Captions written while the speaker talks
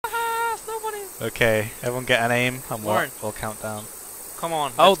money. Okay, everyone get an aim and we'll count down. Come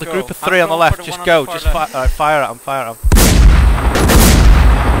on. Oh, the group of 3 on the left. Just go. Just fire at them. Fire at them.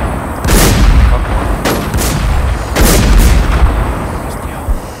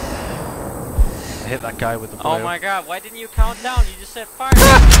 I hit that guy with the blue. Oh my god, why didn't you count down? You just said fire.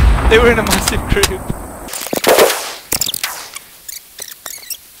 They were in a massive group.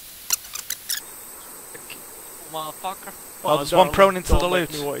 Motherfucker. Oh, there's one prone into the loot.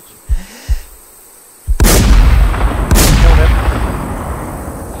 Killed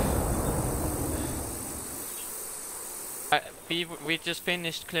him. We just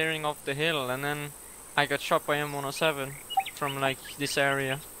finished clearing off the hill and then I got shot by M107 from like this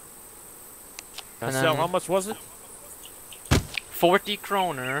area. And so how much was it? 40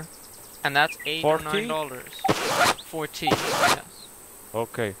 kroner, and that's $8 or $9. 40, yes.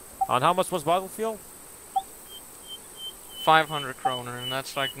 Okay. And how much was Battlefield? 500 kroner, and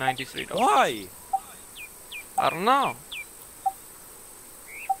that's like $93. Why? I don't know.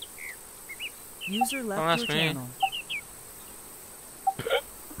 User left your channel.